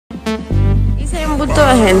bulto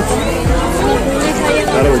de gente.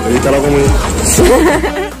 Claro, porque ahorita lo comí.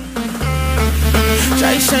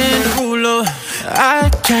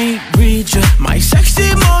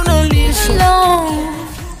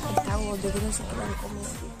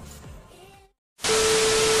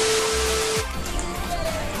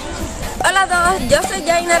 Hola a todos, yo soy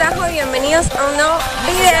Yai Naranjo y bienvenidos a un nuevo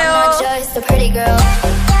video.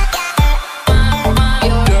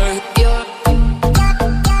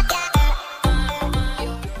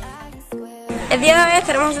 El día de hoy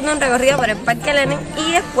estaremos haciendo un recorrido por el Parque Lenin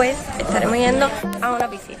y después estaremos yendo a una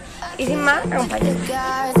piscina. Y sin más, acompáñenme.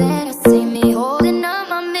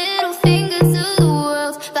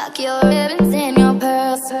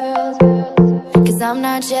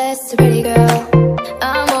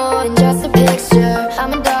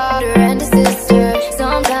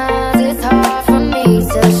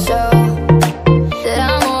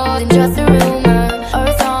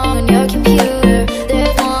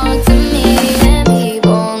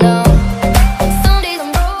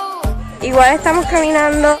 Igual estamos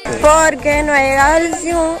caminando porque no ha llegado el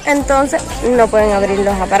Zoom, entonces no pueden abrir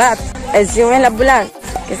los aparatos. El Zoom es la ambulancia,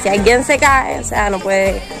 que si alguien se cae, o sea, no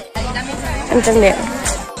puede entender.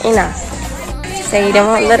 Y nada,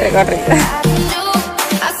 seguiremos de recorrido.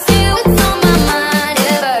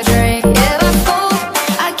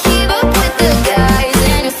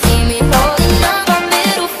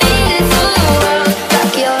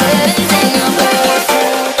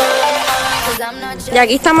 Y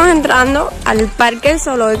aquí estamos entrando al Parque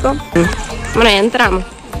Zoológico. Bueno, ya entramos.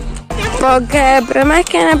 Porque el problema es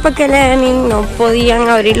que en el Parque Lenin no podían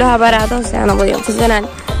abrir los aparatos, o sea, no podían funcionar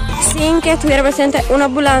sin que estuviera presente una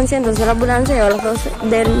ambulancia. Entonces la ambulancia llegó a las 12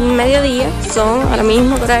 del mediodía, son ahora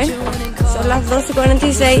mismo por ahí, son las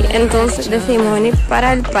 12:46, entonces decidimos venir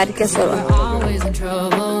para el Parque Zoológico.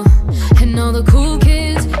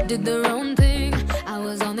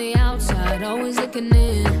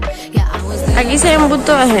 Aquí se ve un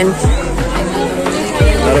bulto de gente.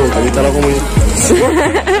 Claro, porque ahorita lo comí.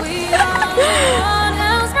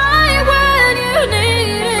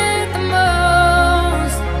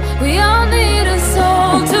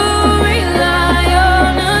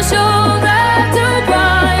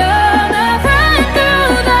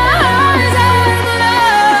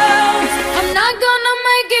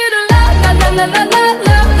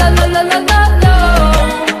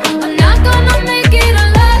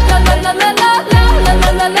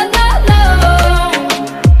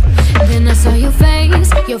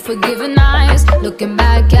 Your forgiving eyes looking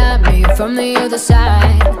back at me from the other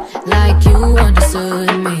side, like you understood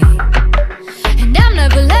me, and I'm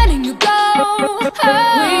never letting you go.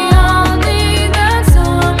 We all need that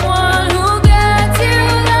someone who gets you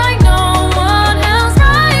like no one else,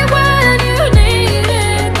 right when you need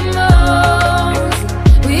it the most.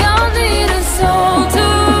 We all need a soul to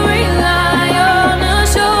rely on, a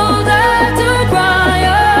shoulder to cry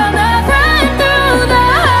on, a friend through the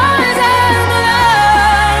highs and the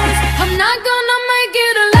lows. I'm not gonna make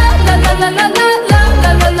it a la la la la la la la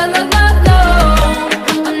la la la la la.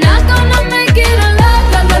 I'm not gonna make it a la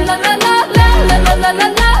la la la la la la la la la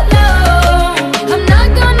la la. I'm not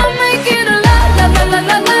gonna make it a la la la la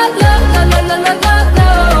la la la la la la la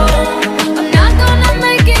la. I'm not gonna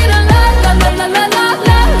make it a la la la la la la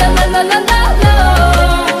la la la la la.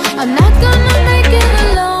 I'm not gonna make it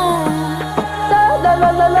alone. La la la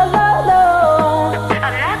la la la.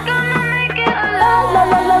 I'm not gonna make it a la la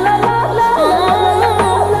la la la la la.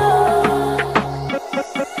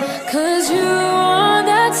 'Cause you are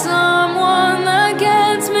that someone that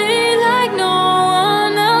gets me like no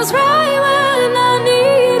one else, right when I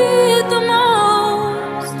need it the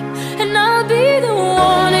most. And I'll be the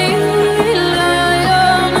one you rely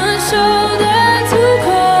on, a shoulder to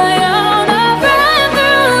cry on, a friend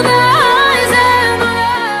through the highs and the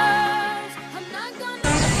lows. I'm not gonna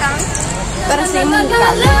Pero seguimos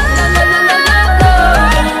buscando.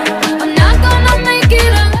 I'm not gonna make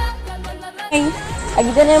it a la.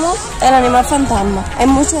 Aquí tenemos el animal fantasma. Hay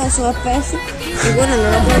muchas de sus especies y bueno, no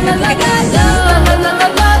lo podemos I'm explicar.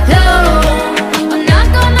 not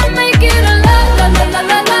gonna make it a la la la la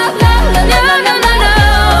la la la la la la la.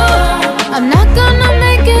 I'm not gonna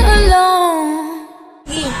make it alone.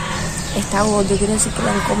 Está gordo, quiere decir que lo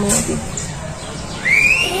han comido aquí.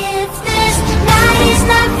 If this night is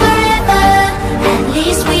not forever, at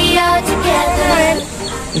least we are together.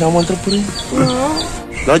 Mira, vamos a entrar por ahí. No.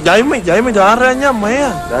 No, Jaime, te vas a regañar,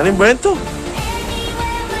 mía. Ya lo invento.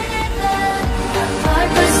 But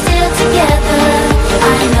we're still together. I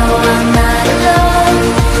know I'm not alone.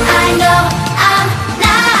 I know I'm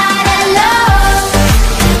not alone.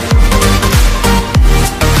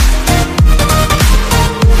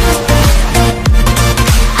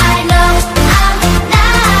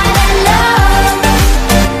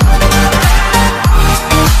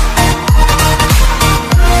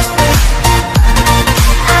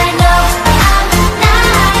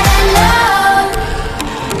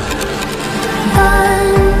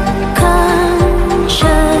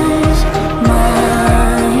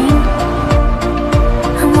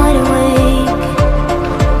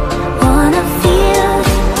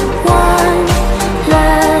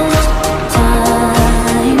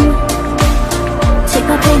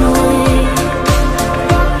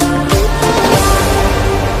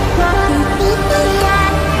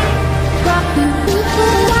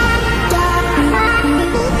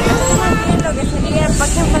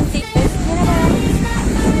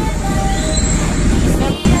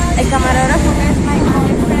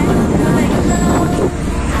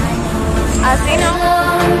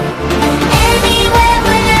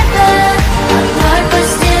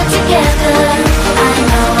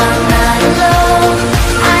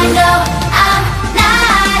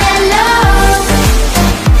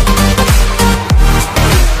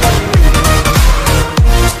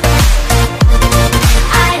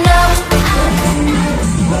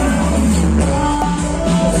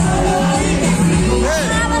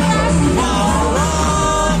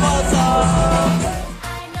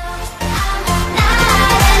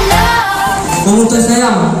 ¿Cómo usted se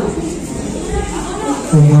llama?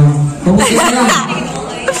 ¿Cómo usted se llama?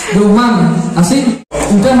 Guzmán. ¿Así?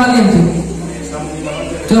 ¿Usted es valiente?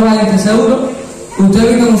 ¿Usted es valiente, seguro? ¿Usted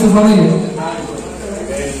vive con su familia?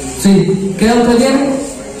 Sí. ¿Qué edad usted tiene?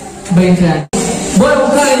 20 años. Voy a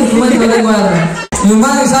buscar el instrumento de lengua de atrás.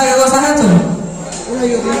 ¿Guzmán sabe qué cosa es esto?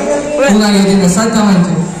 Una guillotina, exactamente.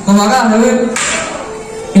 Como acá, de ver.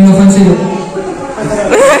 Inofensivo.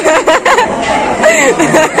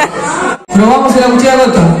 Probamos si la cuchilla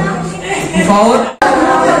corta. Por favor.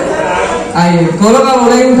 Ahí, colócalo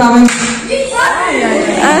lentamente.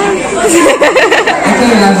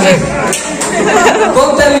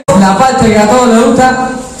 Ponte la parte que a todos les gusta,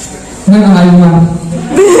 menos a mi mano.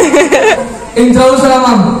 Introduce la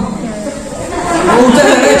mano. ¿Usted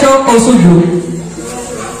es derecho o suyo?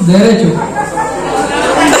 Derecho.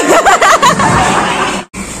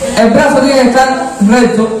 El brazo tiene que estar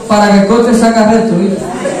recto para que el corte salga recto, ¿viste?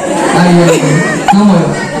 Ahí, no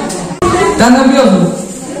muevas. ¿Estás nervioso?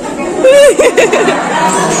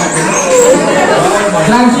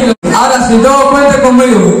 Tranquilo. Ahora sí, todos cuenten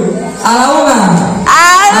conmigo. A la 1, a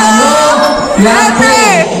la 2 y a la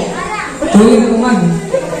 3. ¿Tú vienes con alguien?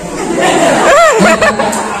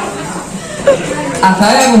 Hasta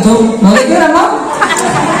ahí un montón. ¿No le quieras más?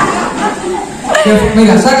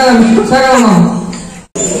 Mira, saca la mano.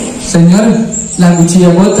 Señores, la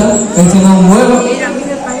cuchilla corta, esto no es un huevo.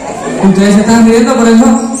 Ustedes se están riendo por eso.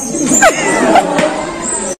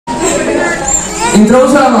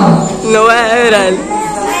 Introduce la mano. No voy a llorar.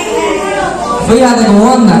 Fíjate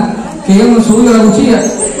cómo anda, que yo me subí la cuchilla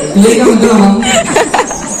y hay que meter la mano.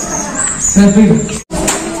 Respira.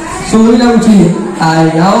 Subí la cuchilla.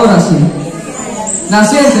 Ahí, ahora sí. ¿La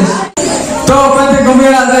sientes? Todos cuenten conmigo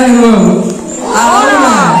a la 3 de nuevo. A la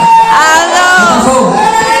 1. ¿Qué pasó?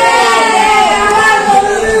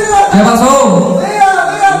 ¿Qué pasó?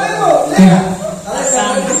 Mira.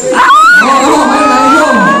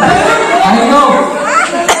 Ahí no.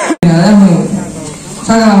 Mira, déjame.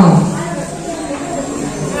 Saca la mano.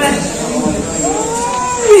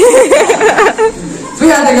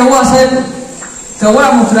 Fíjate que voy a hacer, te voy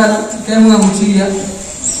a mostrar que es una cuchilla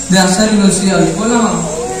de acero inoxidable. Pon la mano.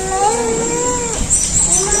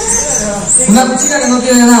 Una cuchilla que no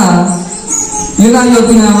tiene nada y una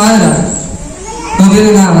guillotina de madera. No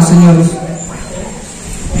tiene nada, señores.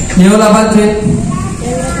 Llevo la parte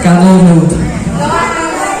que a todos me gusta.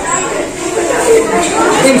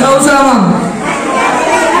 Introduce la mano.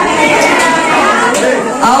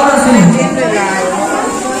 Ahora sí.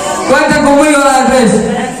 Cuenten conmigo a la 3.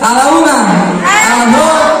 A la 1, a la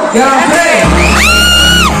 2 y a la 3.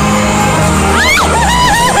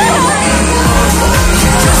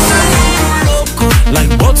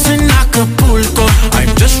 Like boats in Acapulco,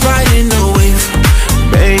 I'm just riding the wave.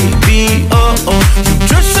 Baby, oh oh, you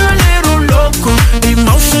just a little loco.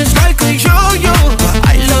 Emotions like a yo-yo, but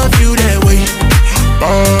I love you that way.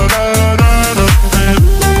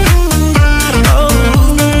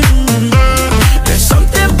 There's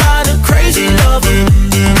something about a crazy loving.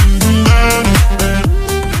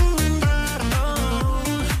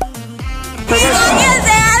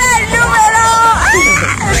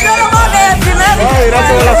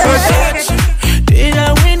 Gracias por la suerte.